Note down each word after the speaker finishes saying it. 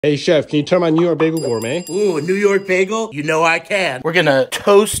Hey chef, can you turn my New York Bagel Gourmet? Ooh, a New York bagel? You know I can. We're gonna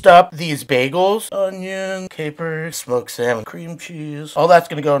toast up these bagels. Onion, caper, smoked salmon, cream cheese. All that's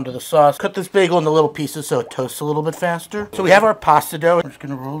gonna go into the sauce. Cut this bagel into little pieces so it toasts a little bit faster. So we have our pasta dough. We're just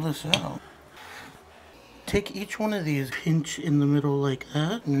gonna roll this out. Take each one of these, pinch in the middle like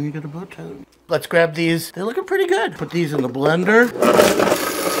that, and then you get a bow tie. Let's grab these. They're looking pretty good. Put these in the blender.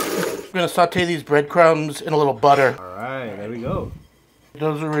 We're gonna saute these breadcrumbs in a little butter. All right, there we go.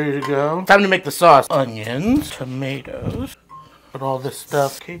 Those are ready to go. Time to make the sauce. Onions, tomatoes, put all this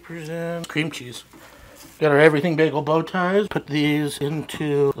stuff, capers in, cream cheese. Got our everything bagel bow ties. Put these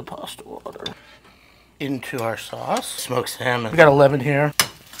into the pasta water. Into our sauce. Smoked salmon. We got 11 here.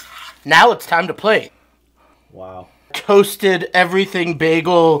 Now it's time to plate. Wow. Toasted everything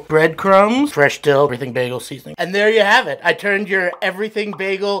bagel breadcrumbs, fresh dill, everything bagel seasoning. And there you have it. I turned your everything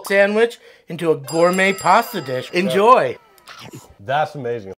bagel sandwich into a gourmet pasta dish. Enjoy. That's amazing.